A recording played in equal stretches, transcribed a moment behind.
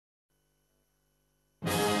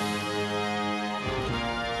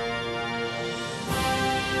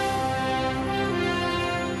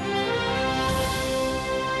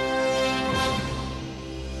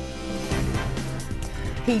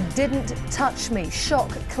He didn't touch me. Shock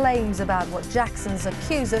claims about what Jackson's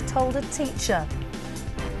accuser told a teacher.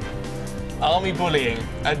 Army bullying,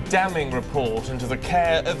 a damning report into the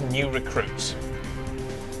care of new recruits.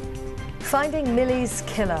 Finding Millie's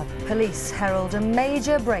killer. Police herald a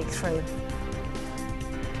major breakthrough.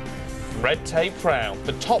 Red tape row,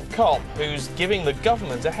 the top cop who's giving the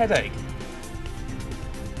government a headache.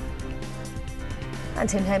 And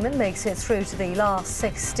Tim Heyman makes it through to the last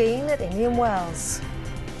 16 at Indian Wells.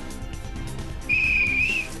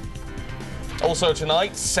 Also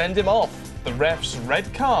tonight, send him off. The ref's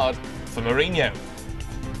red card for Mourinho.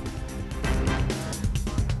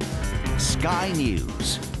 Sky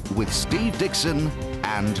News with Steve Dixon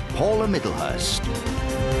and Paula Middlehurst.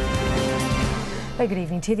 Very good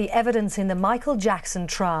evening to you. The evidence in the Michael Jackson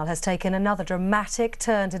trial has taken another dramatic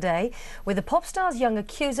turn today, with the pop star's young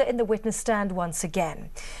accuser in the witness stand once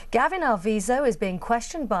again. Gavin Arvizo is being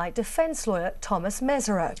questioned by defence lawyer Thomas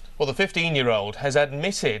Mesereau. Well, the 15-year-old has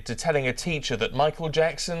admitted to telling a teacher that Michael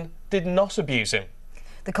Jackson did not abuse him.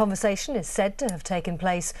 The conversation is said to have taken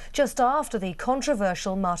place just after the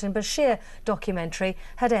controversial Martin Bashir documentary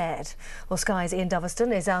had aired. Well, Sky's Ian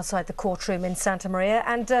Doverston is outside the courtroom in Santa Maria.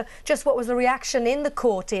 And just what was the reaction in the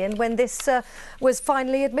court, Ian, when this was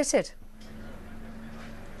finally admitted?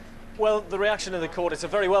 Well, the reaction in the court, it's a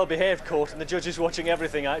very well-behaved court, and the judge is watching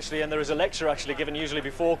everything, actually, and there is a lecture actually given usually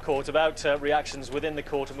before court about reactions within the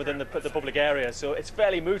court and within the public area. So it's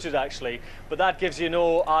fairly mooted, actually, but that gives you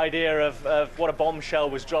no idea of what a bombshell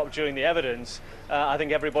was dropped during the evidence. I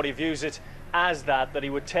think everybody views it as that he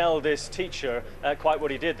would tell this teacher quite what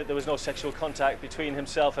he did, that there was no sexual contact between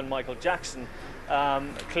himself and Michael Jackson.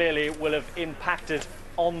 Clearly will have impacted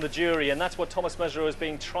on the jury, and that's what Thomas Mesereau has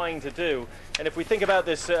been trying to do. And if we think about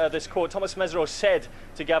this court, Thomas Mesereau said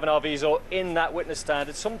to Gavin Arvizo in that witness stand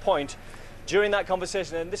at some point during that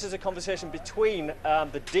conversation, and this is a conversation between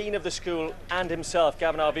the dean of the school and himself,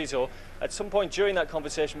 Gavin Arvizo, at some point during that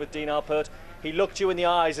conversation with Dean Alpert, he looked you in the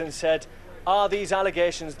eyes and said, "Are these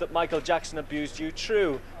allegations that Michael Jackson abused you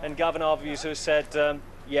true?" And Gavin Arvizo said,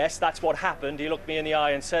 "Yes, that's what happened." He looked me in the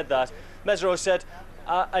eye and said that. Mesereau said,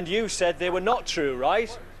 "And you said they were not true,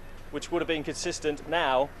 right?" Which would have been consistent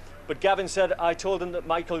now. But Gavin said, "I told him that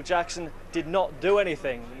Michael Jackson did not do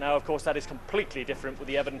anything." Now, of course, that is completely different with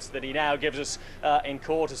the evidence that he now gives us in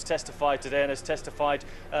court, has testified today and has testified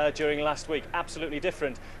during last week. Absolutely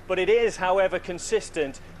different. But it is, however,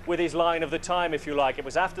 consistent with his line of the time, if you like. It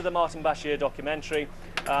was after the Martin Bashir documentary.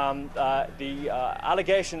 The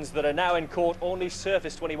allegations that are now in court only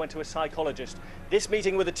surfaced when he went to a psychologist. This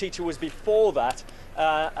meeting with the teacher was before that,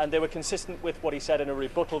 and they were consistent with what he said in a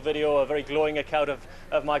rebuttal video, a very glowing account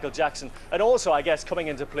of Michael Jackson. And also, I guess, coming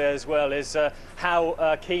into play as well is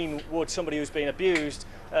how keen would somebody who's been abused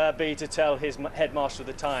be to tell his headmaster at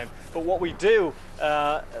the time. But what we do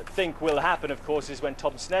think will happen, of course, is when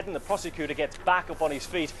Tom Snedden, the prosecutor, gets back up on his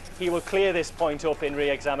feet, he will clear this point up in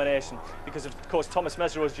re-examination, because of course Thomas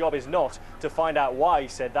Mesereau's job is not to find out why he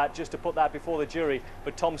said that, just to put that before the jury.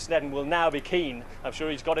 But Tom Snedden will now be keen, I'm sure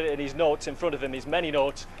he's got it in his notes in front of him, his many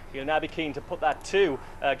notes, he'll now be keen to put that to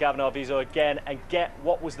Gavin Arvizo again and get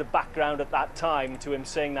what was the background at that time to him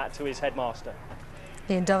saying that to his headmaster.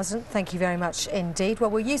 Ian Doverston, thank you very much indeed. Well,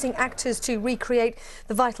 we're using actors to recreate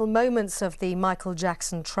the vital moments of the Michael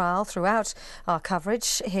Jackson trial throughout our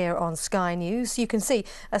coverage here on Sky News. You can see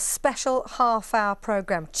a special half-hour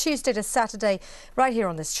programme Tuesday to Saturday right here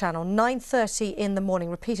on this channel, 9:30 in the morning,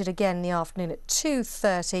 repeated again in the afternoon at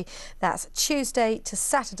 2:30. That's Tuesday to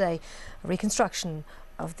Saturday, a reconstruction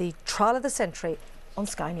of the trial of the century on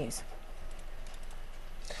Sky News.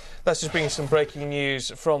 That's just bringing some breaking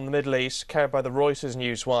news from the Middle East, carried by the Reuters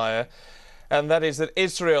newswire. And that is that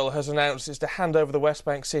Israel has announced it's to hand over the West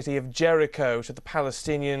Bank city of Jericho to the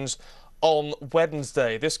Palestinians on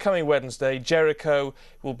Wednesday. This coming Wednesday, Jericho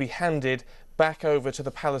will be handed back over to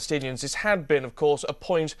the Palestinians. This had been, of course, a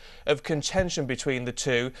point of contention between the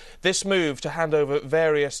two. This move to hand over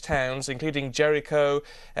various towns, including Jericho,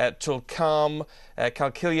 Tulkarm,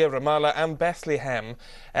 Kalkilia, Ramallah and Bethlehem,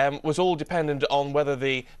 was all dependent on whether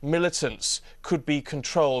the militants could be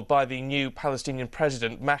controlled by the new Palestinian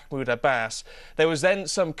president, Mahmoud Abbas. There was then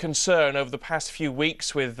some concern over the past few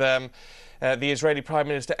weeks with the Israeli Prime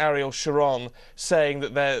Minister Ariel Sharon saying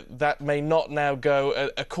that that may not now go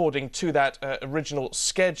according to that original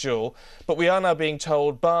schedule. But we are now being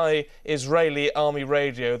told by Israeli Army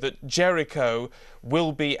radio that Jericho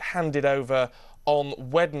will be handed over on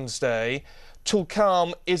Wednesday.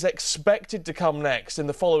 Tulkarm is expected to come next in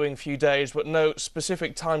the following few days, but no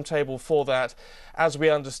specific timetable for that, as we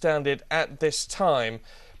understand it at this time.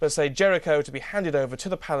 but say Jericho to be handed over to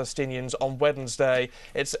the Palestinians on Wednesday.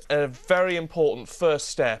 It's a very important first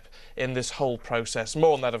step in this whole process.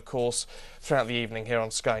 More on that, of course, throughout the evening here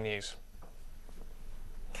on Sky News.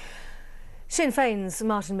 Sinn Féin's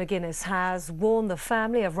Martin McGuinness has warned the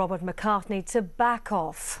family of Robert McCartney to back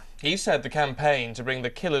off. He said the campaign to bring the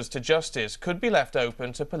killers to justice could be left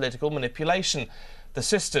open to political manipulation. The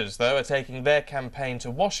sisters, though, are taking their campaign to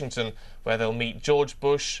Washington, where they'll meet George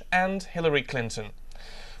Bush and Hillary Clinton.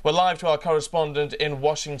 We're live to our correspondent in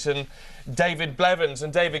Washington, David Blevins.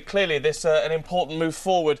 And David, clearly this an important move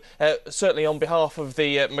forward, certainly on behalf of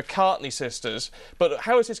the McCartney sisters. But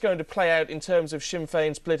how is this going to play out in terms of Sinn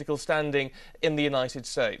Féin's political standing in the United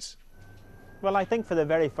States? Well, I think for the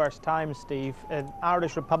very first time, Steve,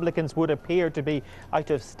 Irish Republicans would appear to be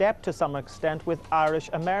out of step to some extent with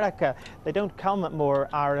Irish America. They don't come more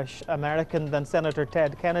Irish American than Senator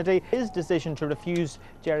Ted Kennedy. His decision to refuse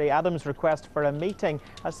Gerry Adams' request for a meeting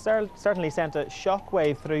has certainly sent a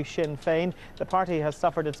shockwave through Sinn Féin. The party has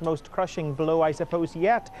suffered its most crushing blow, I suppose,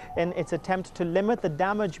 yet in its attempt to limit the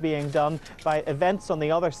damage being done by events on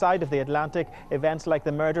the other side of the Atlantic, events like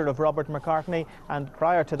the murder of Robert McCartney and,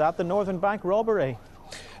 prior to that, the Northern Bank robbery.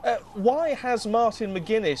 Why has Martin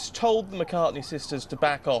McGuinness told the McCartney sisters to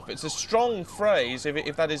back off? It's a strong phrase,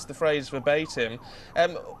 if that is the phrase verbatim.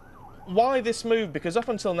 Why this move? Because up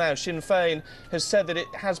until now, Sinn Féin has said that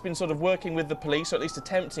it has been sort of working with the police, or at least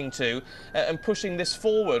attempting to, and pushing this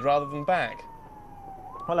forward rather than back.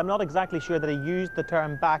 Well, I'm not exactly sure that he used the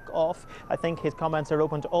term back off. I think his comments are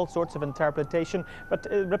open to all sorts of interpretation. But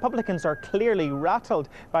Republicans are clearly rattled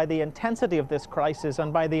by the intensity of this crisis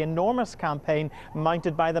and by the enormous campaign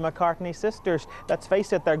mounted by the McCartney sisters. Let's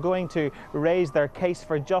face it, they're going to raise their case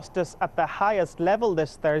for justice at the highest level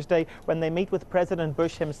this Thursday when they meet with President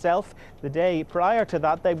Bush himself. The day prior to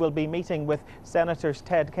that, they will be meeting with Senators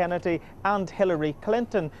Ted Kennedy and Hillary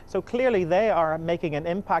Clinton. So clearly they are making an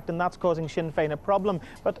impact, and that's causing Sinn Féin a problem.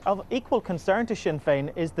 But of equal concern to Sinn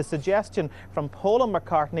Féin is the suggestion from Paula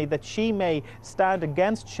McCartney that she may stand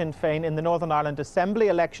against Sinn Féin in the Northern Ireland Assembly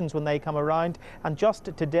elections when they come around. And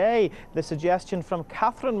just today, the suggestion from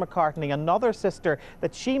Catherine McCartney, another sister,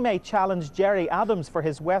 that she may challenge Gerry Adams for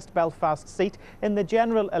his West Belfast seat in the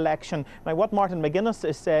general election. Now, what Martin McGuinness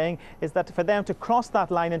is saying is that for them to cross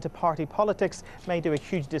that line into party politics may do a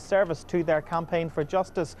huge disservice to their campaign for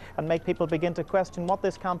justice and make people begin to question what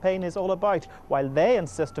this campaign is all about, while they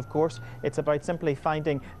insist, of course, it's about simply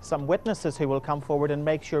finding some witnesses who will come forward and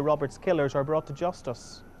make sure Robert's killers are brought to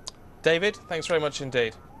justice. David, thanks very much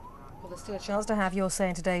indeed. Well, there's still a chance to have your say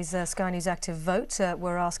in today's Sky News Active vote.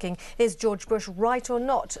 We're asking, is George Bush right or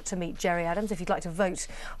not to meet Gerry Adams? If you'd like to vote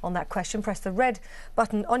on that question, press the red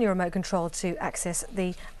button on your remote control to access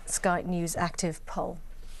the Sky News Active poll.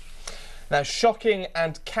 Now, shocking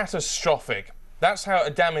and catastrophic. That's how a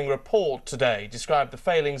damning report today described the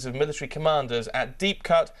failings of military commanders at Deep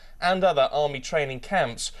Cut and other army training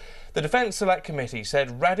camps. The Defence Select Committee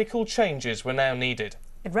said radical changes were now needed.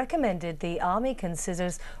 It recommended the Army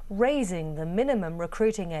considers raising the minimum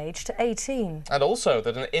recruiting age to 18. And also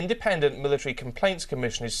that an independent military complaints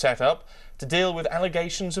commission is set up to deal with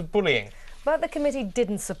allegations of bullying. But the committee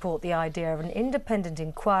didn't support the idea of an independent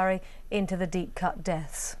inquiry into the Deep Cut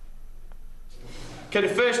deaths. Okay,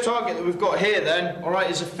 the first target that we've got here then, all right,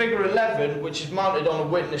 is a figure 11 which is mounted on a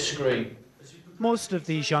witness screen. Most of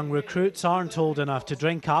these young recruits aren't old enough to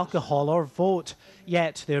drink alcohol or vote,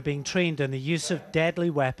 yet they're being trained in the use of deadly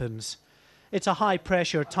weapons. It's a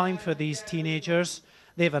high-pressure time for these teenagers.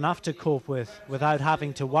 They've enough to cope with without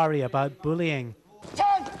having to worry about bullying.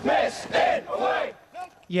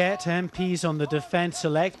 Yet MPs on the Defence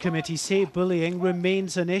Select Committee say bullying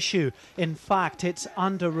remains an issue. In fact, it's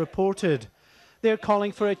underreported. They're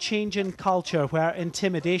calling for a change in culture where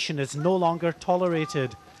intimidation is no longer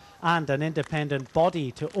tolerated and an independent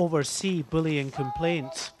body to oversee bullying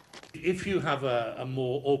complaints. If you have a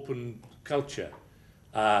more open culture,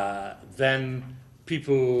 then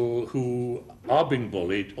people who are being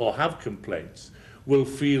bullied or have complaints will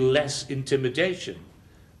feel less intimidation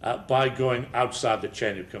by going outside the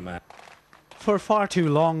chain of command. For far too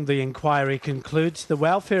long, the inquiry concludes, the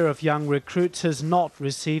welfare of young recruits has not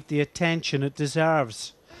received the attention it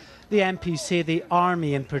deserves. The MPs say the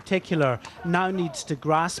Army in particular now needs to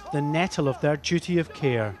grasp the nettle of their duty of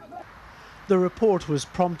care. The report was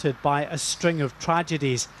prompted by a string of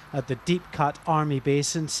tragedies at the Deep Cut Army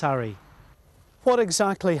base in Surrey. What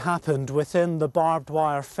exactly happened within the barbed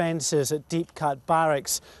wire fences at Deep Cut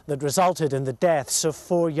Barracks that resulted in the deaths of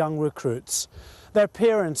 4 young recruits? Their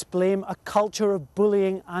parents blame a culture of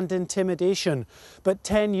bullying and intimidation, but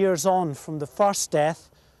 10 years on from the first death,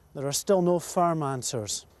 there are still no firm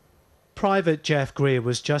answers. Private Jeff Gray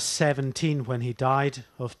was just 17 when he died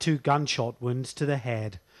of 2 gunshot wounds to the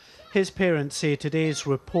head. His parents say today's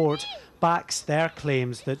report backs their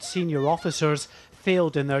claims that senior officers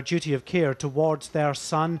failed in their duty of care towards their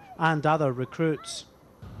son and other recruits.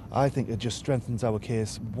 I think it just strengthens our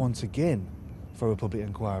case once again for a public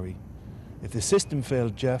inquiry. If the system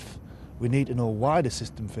failed Jeff, we need to know why the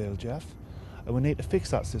system failed Jeff, and we need to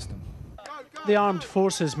fix that system. The Armed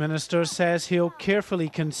Forces Minister says he'll carefully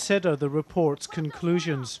consider the report's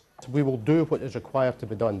conclusions. We will do what is required to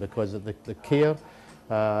be done because of the care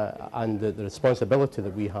and the responsibility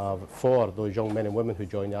that we have for those young men and women who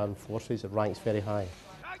join the armed forces. It ranks very high.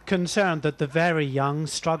 Concerned that the very young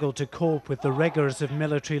struggle to cope with the rigours of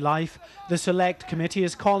military life, the Select Committee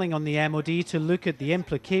is calling on the MOD to look at the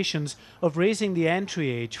implications of raising the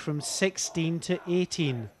entry age from 16 to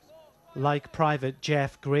 18. Like Private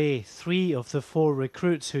Jeff Gray, 3 of the 4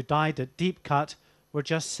 recruits who died at Deep Cut were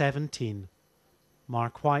just 17.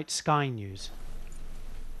 Mark White, Sky News.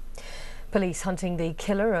 Police hunting the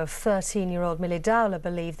killer of 13-year-old Millie Dowler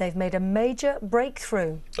believe they've made a major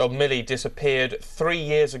breakthrough. Oh, Millie disappeared 3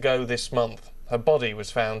 years ago this month. Her body was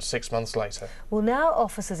found 6 months later. Well, now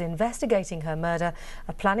officers investigating her murder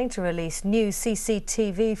are planning to release new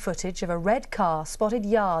CCTV footage of a red car spotted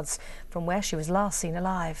yards from where she was last seen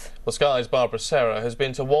alive. Well, Sky's Barbara Serra has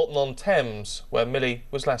been to Walton-on-Thames, where Millie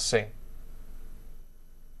was last seen.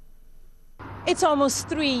 It's almost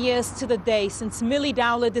 3 years to the day since Millie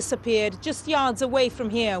Dowler disappeared just yards away from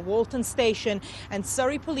here, Walton Station, and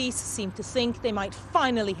Surrey police seem to think they might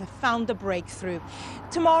finally have found a breakthrough.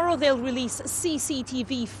 Tomorrow they'll release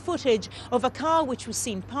CCTV footage of a car which was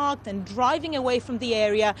seen parked and driving away from the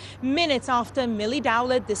area minutes after Millie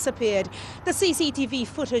Dowler disappeared. The CCTV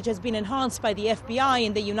footage has been enhanced by the FBI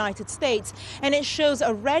in the United States, and it shows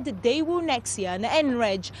a red Daewoo Nexia, an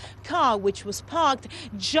NREG car, which was parked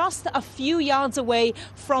just a few yards away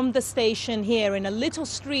from the station here in a little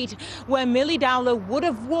street where Millie Dowler would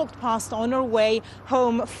have walked past on her way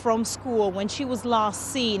home from school when she was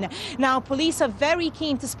last seen. Now, police are very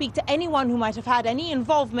keen to speak to anyone who might have had any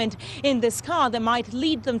involvement in this car that might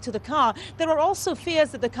lead them to the car. There are also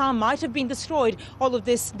fears that the car might have been destroyed. All of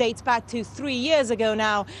this dates back to 3 years ago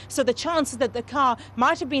now, so the chances that the car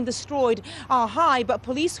might have been destroyed are high, but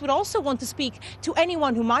police would also want to speak to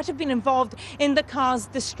anyone who might have been involved in the car's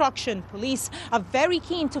destruction. Police are very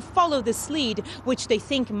keen to follow this lead, which they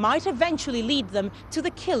think might eventually lead them to the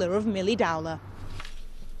killer of Millie Dowler.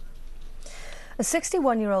 A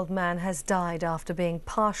 61-year-old man has died after being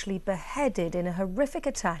partially beheaded in a horrific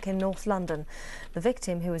attack in North London. The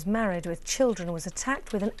victim, who was married with children, was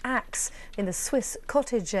attacked with an axe in the Swiss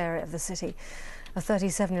Cottage area of the city. A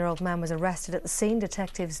 37-year-old man was arrested at the scene.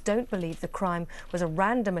 Detectives don't believe the crime was a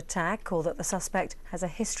random attack or that the suspect has a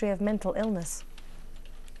history of mental illness.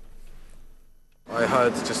 I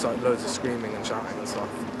heard just like loads of screaming and shouting and stuff,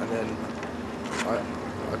 and then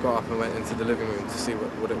I got up and went into the living room to see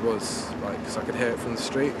what it was, like, because I could hear it from the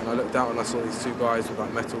street, and I looked out and I saw these 2 guys with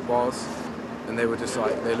like metal bars, and they were just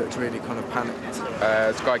like, they looked really kind of panicked.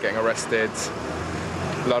 There's a guy getting arrested,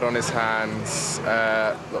 blood on his hands,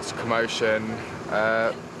 lots of commotion,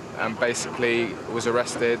 and basically was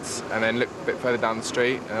arrested and then looked a bit further down the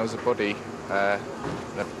street and there was a body in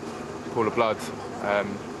a pool of blood a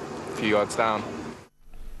few yards down.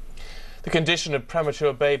 The condition of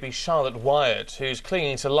premature baby Charlotte Wyatt, who's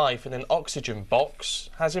clinging to life in an oxygen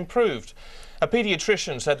box, has improved. A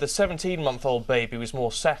paediatrician said the 17-month-old baby was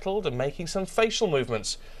more settled and making some facial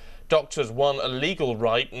movements. Doctors won a legal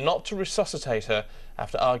right not to resuscitate her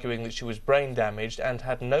after arguing that she was brain damaged and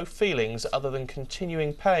had no feelings other than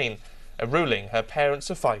continuing pain, a ruling her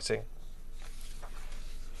parents are fighting.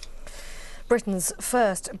 Britain's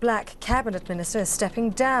first black cabinet minister is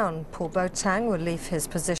stepping down. Paul Boateng will leave his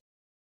position